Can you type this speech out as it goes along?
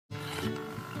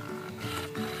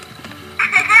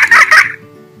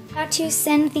About to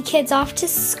send the kids off to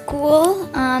school.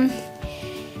 I'm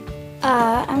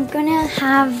gonna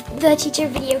have the teacher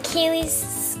video Kaylee's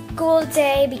school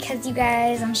day because you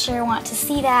guys, I'm sure, want to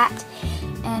see that.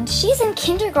 And she's in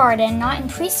kindergarten, not in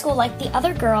preschool like the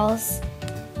other girls.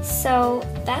 So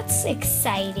that's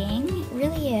exciting, it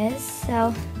really is.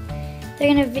 So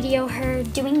they're gonna video her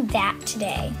doing that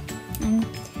today. And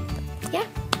yeah,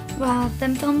 we'll have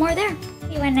them film more there.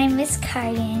 When I'm Miss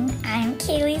Cardin, I'm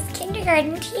Kaylee's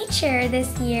kindergarten teacher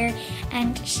this year,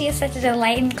 and she is such a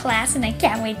delight in class, and I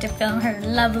can't wait to film her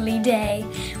lovely day.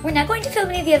 We're not going to film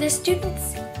any of the other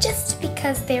students just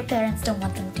because their parents don't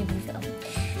want them to be filmed.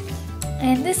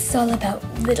 And this is all about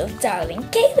little darling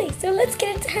Kaylee, so let's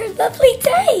get into her lovely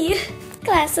day.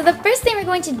 Class, so the first thing we're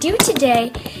going to do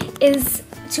today is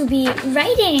to be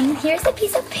writing. Here's a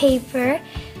piece of paper.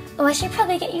 Oh, I should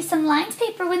probably get you some lines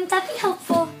paper, wouldn't that be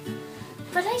helpful?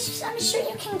 But I'm sure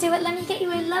you can do it. Let me get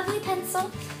you a lovely pencil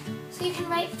so you can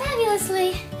write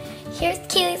fabulously. Here's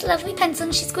Kaylee's lovely pencil,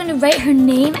 and she's going to write her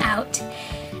name out.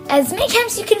 As many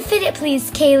times as you can fit it,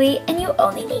 please, Kaylee, and you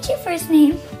only need your first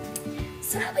name.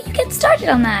 So how about you get started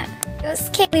on that? Goes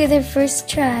Kaylee with her first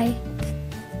try.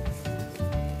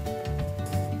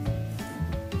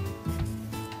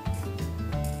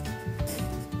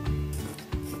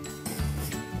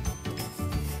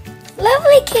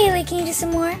 Lovely, Kaylee. Can you do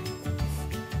some more?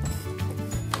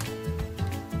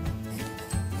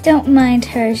 Don't mind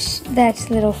her, that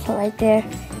little foot right there,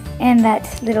 and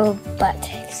that little butt.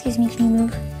 Excuse me, can you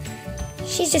move?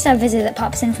 She's just our visitor that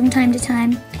pops in from time to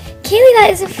time. Kaylee, that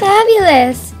is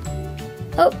fabulous!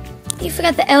 Oh, you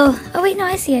forgot the L. Oh wait, no,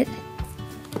 I see it.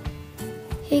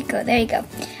 Here you go, there you go.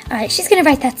 Alright, she's gonna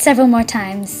write that several more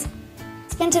times.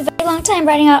 Spent a very long time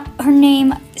writing out her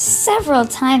name several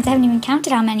times. I haven't even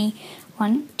counted how many.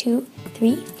 1, 2,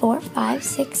 3, 4, 5,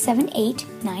 6, 7, 8,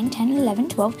 9, 10, 11,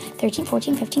 12, 13,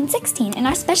 14, 15, 16. And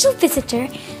our special visitor,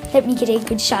 let me get a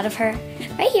good shot of her,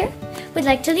 right here, would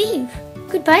like to leave.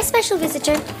 Goodbye, special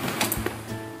visitor.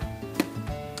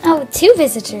 Oh, 2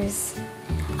 visitors.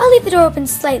 I'll leave the door open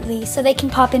slightly so they can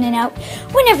pop in and out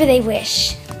whenever they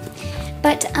wish.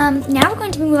 But now we're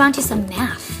going to move on to some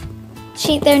math.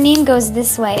 Their name goes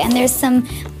this way, and there's some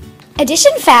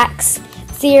addition facts.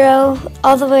 0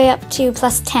 all the way up to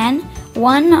plus 10,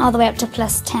 1 all the way up to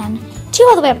plus 10, 2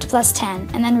 all the way up to plus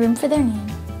 10, and then room for their name.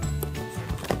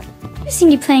 I've seen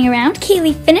you playing around.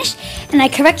 Kaylee finished, and I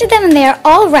corrected them, and they are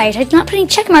all right. I did not put any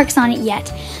check marks on it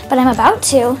yet, but I'm about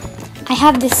to. I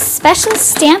have this special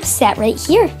stamp set right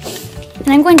here, and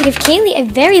I'm going to give Kaylee a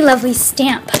very lovely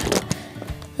stamp.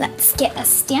 Let's get a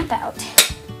stamp out.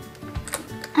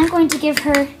 I'm going to give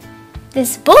her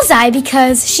this bullseye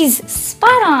because she's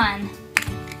spot on.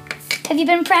 Have you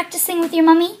been practicing with your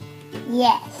mommy?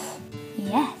 Yes.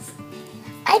 Yes.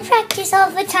 I practice all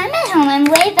the time at home. I'm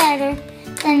way better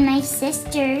than my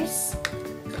sisters.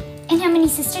 And how many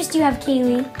sisters do you have,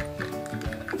 Kaylee?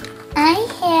 I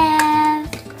have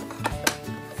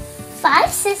 5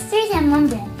 sisters and 1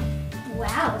 brother.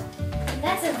 Wow.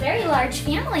 That's a very large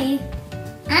family.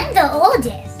 I'm the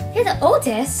oldest. You're the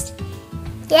oldest?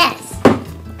 Yes.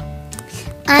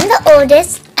 I'm the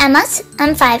oldest.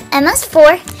 I'm 5. Emma's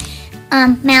 4.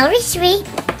 Mallory's 3,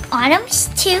 Autumn's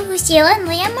 2, Lucille and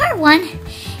Liam are 1,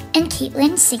 and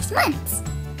Caitlin's 6 months.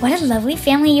 What a lovely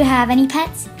family you have. Any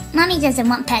pets? Mommy doesn't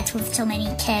want pets with so many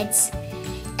kids.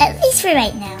 At least for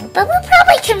right now, but we'll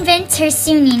probably convince her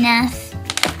soon enough.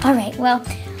 All right, well,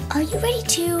 are you ready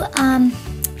to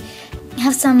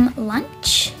have some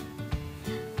lunch?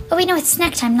 Oh wait, no, it's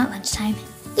snack time, not lunchtime.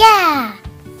 Yeah.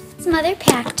 Mother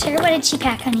packed her. What did she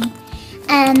pack, honey?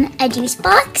 A juice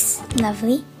box.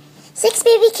 Lovely. 6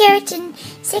 baby carrots and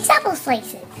 6 apple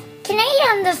slices. Can I eat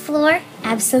on the floor?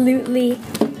 Absolutely.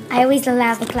 I always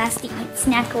allow the class to eat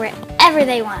snack wherever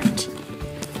they want.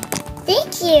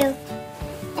 Thank you.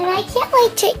 And I can't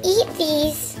wait to eat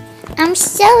these. I'm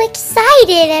so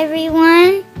excited,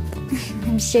 everyone.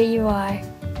 I'm sure you are.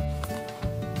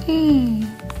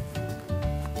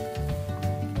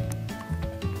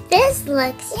 This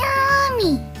looks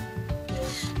yummy.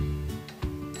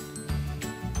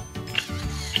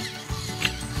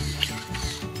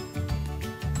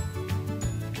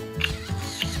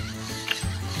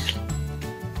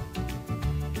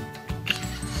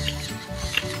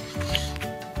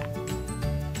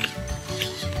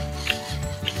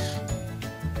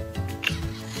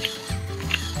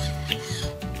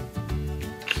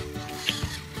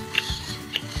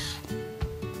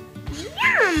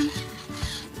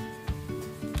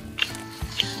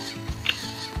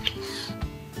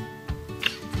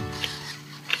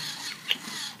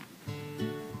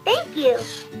 Thank you.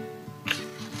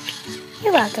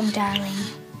 You're welcome, darling.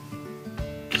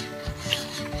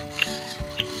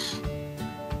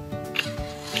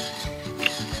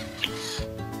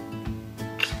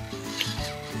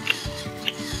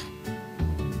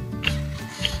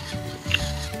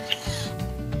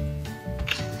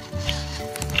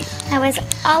 That was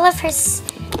all of her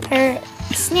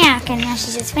snack, and now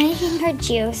she's just finishing her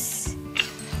juice.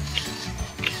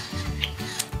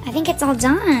 I think it's all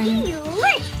done. You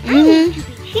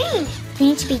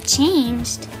need to be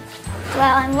changed.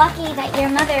 Well, I'm lucky that your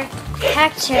mother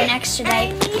packed her an extra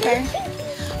diaper.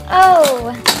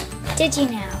 Oh, did you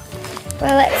now?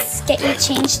 Well, let's get you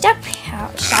changed up,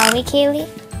 shall we, Kaylee?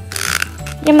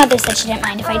 Your mother said she didn't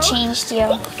mind if I changed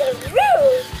you.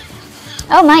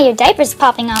 Oh my, your diaper's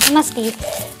popping off. It must be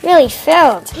really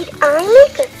filled. Did I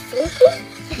make a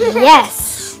stinky?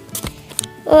 Yes.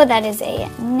 Oh, that is a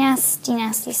nasty,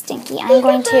 nasty stinky. I'm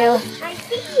going to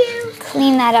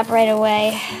clean that up right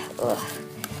away. Ugh.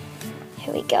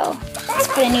 Here we go. Let's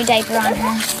put a new diaper on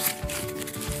her.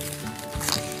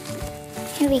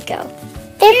 Here we go.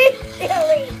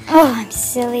 Oh, I'm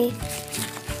silly.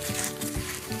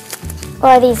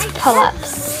 Or these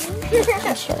pull-ups.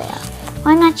 I'm sure they are.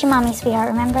 Well, I'm not your mommy, sweetheart,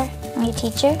 remember? I'm your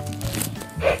teacher.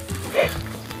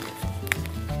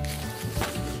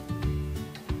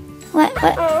 What?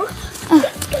 Oh.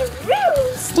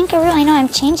 Stinkaroo, I know, I'm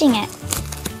changing it.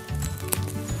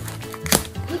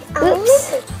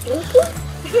 Oops.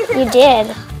 You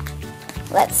did.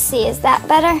 Let's see, is that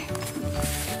better?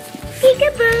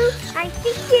 Peekaboo, I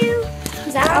see you.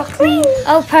 Is that all clean?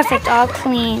 Oh, perfect, all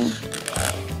clean.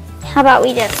 How about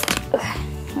we just,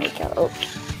 here we go. Oh,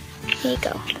 here you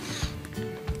go.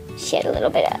 She had a little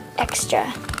bit of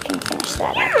extra. Can finish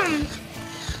that up.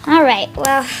 All right,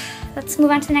 well, let's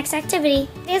move on to the next activity.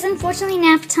 It is unfortunately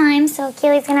nap time, so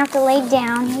Kaylee's gonna have to lay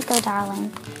down. Here you go,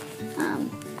 darling.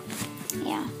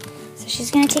 Yeah, so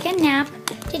she's gonna take a nap.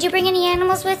 Did you bring any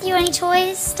animals with you? Any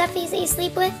toys, stuffies that you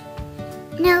sleep with?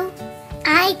 No,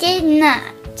 I did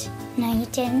not. No, you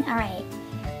didn't? All right.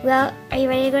 Well, are you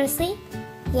ready to go to sleep?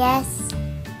 Yes.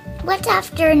 What's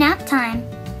after nap time?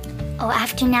 Oh,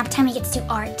 after nap time, we get to do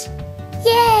art.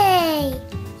 Yay!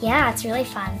 Yeah, it's really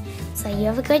fun. So you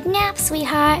have a good nap,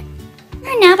 sweetheart.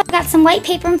 For nap, I've got some white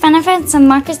paper in front of her and some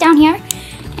markers down here.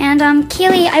 And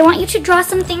Kaylee, I want you to draw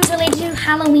some things related to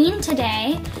Halloween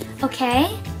today.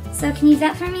 Okay? So can you do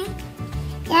that for me?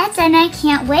 Yes, and I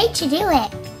can't wait to do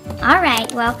it. All right,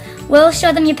 well, we'll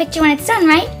show them your picture when it's done,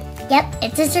 right? Yep,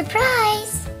 it's a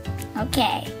surprise.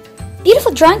 Okay.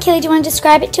 Beautiful drawing, Kaylee. Do you want to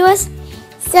describe it to us?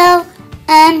 So,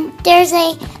 there's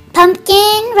a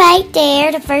pumpkin right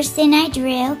there, the first thing I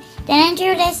drew. Then I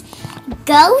drew this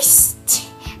ghost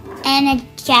and a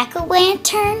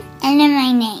jack-o'-lantern and then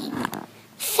my name.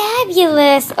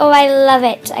 Fabulous. Oh, I love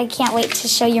it. I can't wait to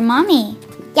show your mommy.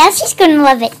 Yeah, she's going to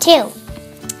love it too.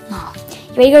 Oh,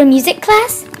 you ready to go to music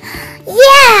class?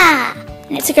 Yeah!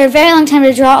 And it took her a very long time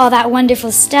to draw all that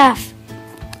wonderful stuff.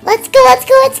 Let's go, let's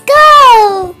go, let's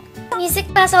go! Music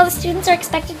class, all the students are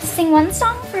expected to sing one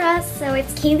song for us, so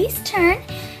it's Kaylee's turn.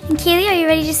 And Kaylee, are you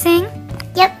ready to sing?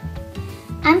 Yep.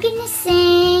 I'm gonna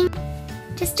sing.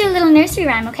 Just do a little nursery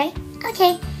rhyme, okay?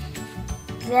 Okay.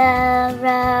 Row,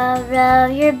 row, row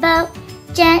your boat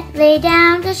gently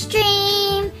down the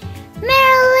stream.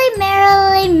 Merrily,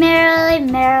 merrily, merrily,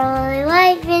 merrily,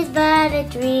 life is but a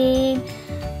dream.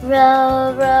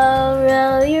 Row, row,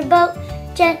 row your boat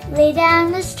gently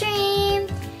down the stream.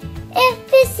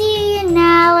 If you see an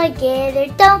alligator,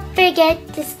 don't forget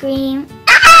to scream.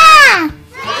 Ah!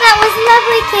 That was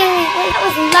lovely, Kaylee. That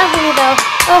was lovely, though.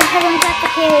 Oh, everyone clap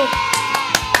for Kaylee.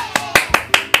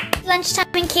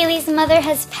 Lunchtime, and Kaylee's mother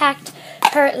has packed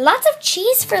her lots of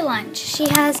cheese for lunch. She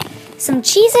has some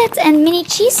Cheez-Its and mini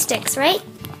cheese sticks, right?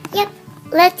 Yep.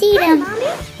 Let's eat them.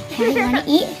 Here, you want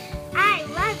to eat? I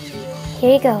love you.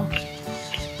 Here you go.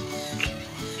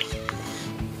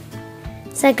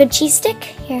 Is that a good cheese stick?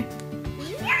 Here.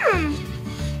 Yum.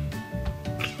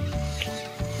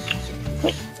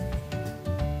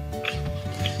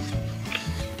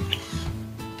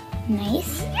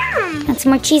 Nice. Yum. Want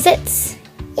some more Cheez-Its?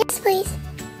 Yes, please.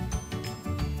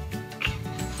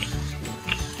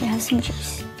 Here, have some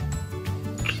juice.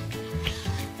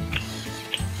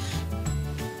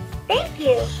 Thank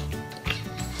you.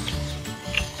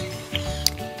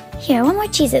 Here, one more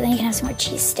Cheez-It, then you can have some more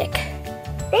cheese stick.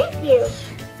 Thank you.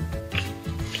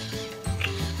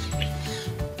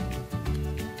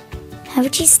 Have a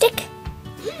cheese stick?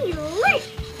 Delish.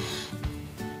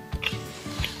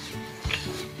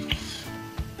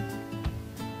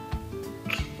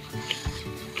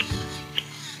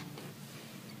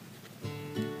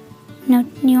 No,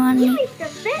 you want me? It's the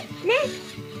best snack.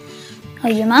 Oh,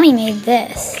 your mommy made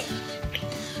this.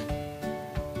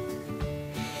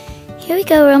 Here we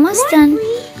go, we're almost done.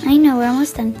 I know, we're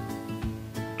almost done.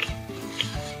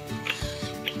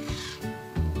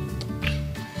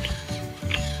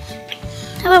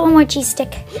 How about one more cheese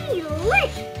stick?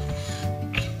 Delish.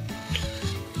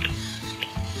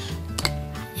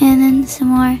 And then some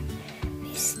more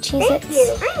these Cheez-Its. Thank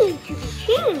you. I need to be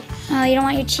changed. Oh, you don't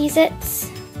want your Cheez-Its?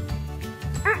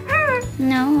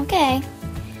 No? Okay.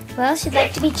 Well, she'd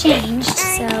like to be changed,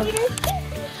 so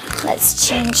let's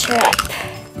change her up.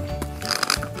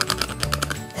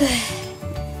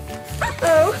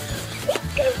 Uh-oh.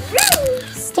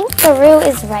 Stinkaroo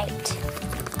is right.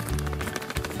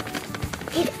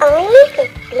 Did I make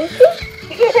a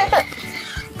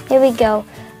stinky? Here we go.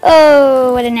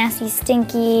 Oh, what a nasty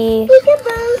stinky.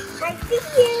 Peekaboo, I see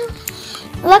you.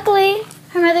 Luckily,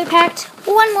 her mother packed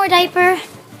one more diaper.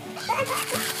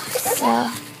 So,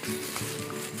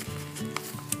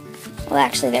 well,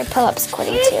 actually, they're pull-ups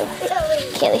according to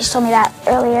Kaylee. She told me that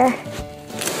earlier.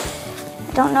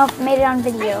 I don't know if I made it on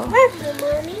video. Love you,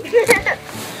 Mommy.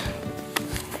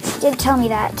 She did tell me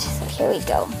that, so here we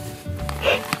go.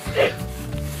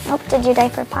 Oh, did your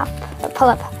diaper pop? Or pull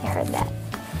up? I heard that.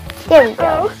 There we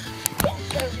go.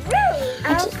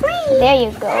 There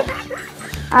you go.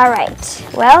 All right.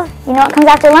 Well, you know what comes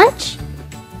after lunch?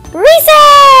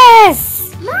 Recess!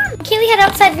 Mom. Kaylee had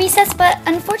outside recess, but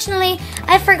unfortunately,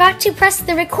 I forgot to press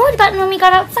the record button when we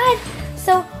got outside.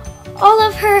 So all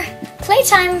of her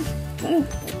playtime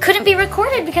couldn't be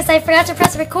recorded because I forgot to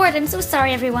press record. I'm so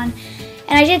sorry, everyone.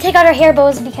 And I did take out her hair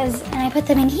bows and I put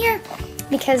them in here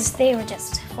because they were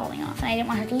just falling off and I didn't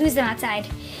want her to lose them outside.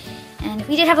 And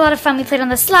we did have a lot of fun. We played on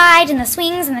the slide and the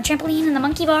swings and the trampoline and the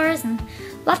monkey bars and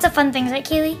lots of fun things, right,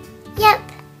 Kaylee? Yep.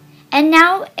 And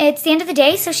now it's the end of the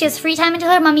day, so she has free time until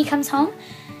her mommy comes home.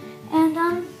 And,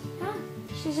 yeah,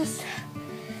 she's just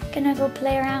gonna go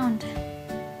play around.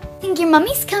 I think your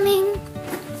mommy's coming.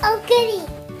 Oh, goody.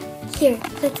 Here,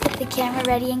 let's get the camera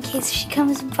ready in case she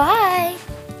comes by.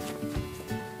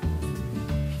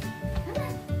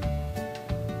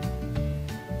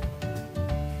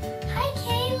 Hi,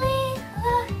 Kaylee.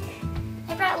 Look,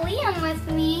 I brought Liam with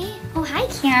me. Oh, hi,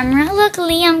 camera. Look,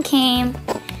 Liam came.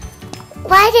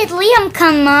 Why did Liam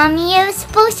come, Mommy? It was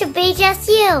supposed to be just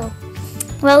you.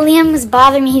 Well, Liam was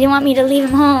bothering me. He didn't want me to leave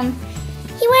him home.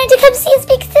 He wanted to come see his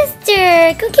big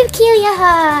sister. Go give Kaylee a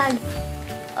hug.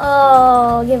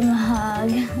 Oh, give him a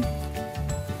hug.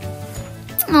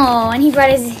 Oh, and he brought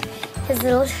his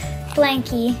little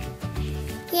blankie.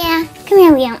 Yeah. Come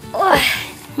here, Liam. Oh,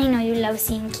 I know you love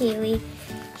seeing Kaylee.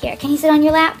 Here, can he sit on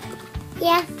your lap?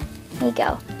 Yeah. Here you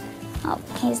go. Oh,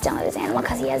 he's done with his animal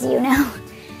because he has you now.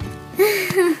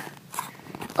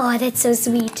 Oh, that's so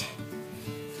sweet.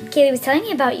 Kaylee was telling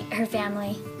me about her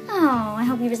family. Oh, I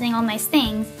hope you were saying all nice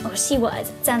things. Oh, she was.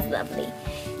 It sounds lovely.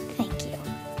 Thank you.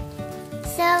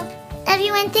 So,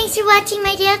 everyone, thanks for watching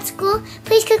my day at school.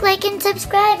 Please click like and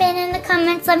subscribe, and in the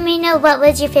comments let me know what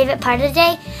was your favorite part of the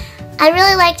day. I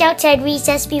really liked outside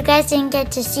recess, but you guys didn't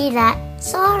get to see that.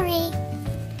 Sorry.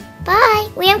 Bye.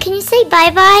 Liam, can you say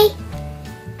bye-bye?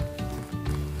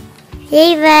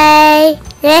 Say bye.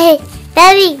 Hey,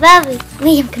 Bobby.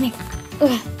 Liam, come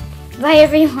here. Bye,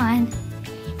 everyone.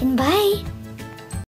 And bye.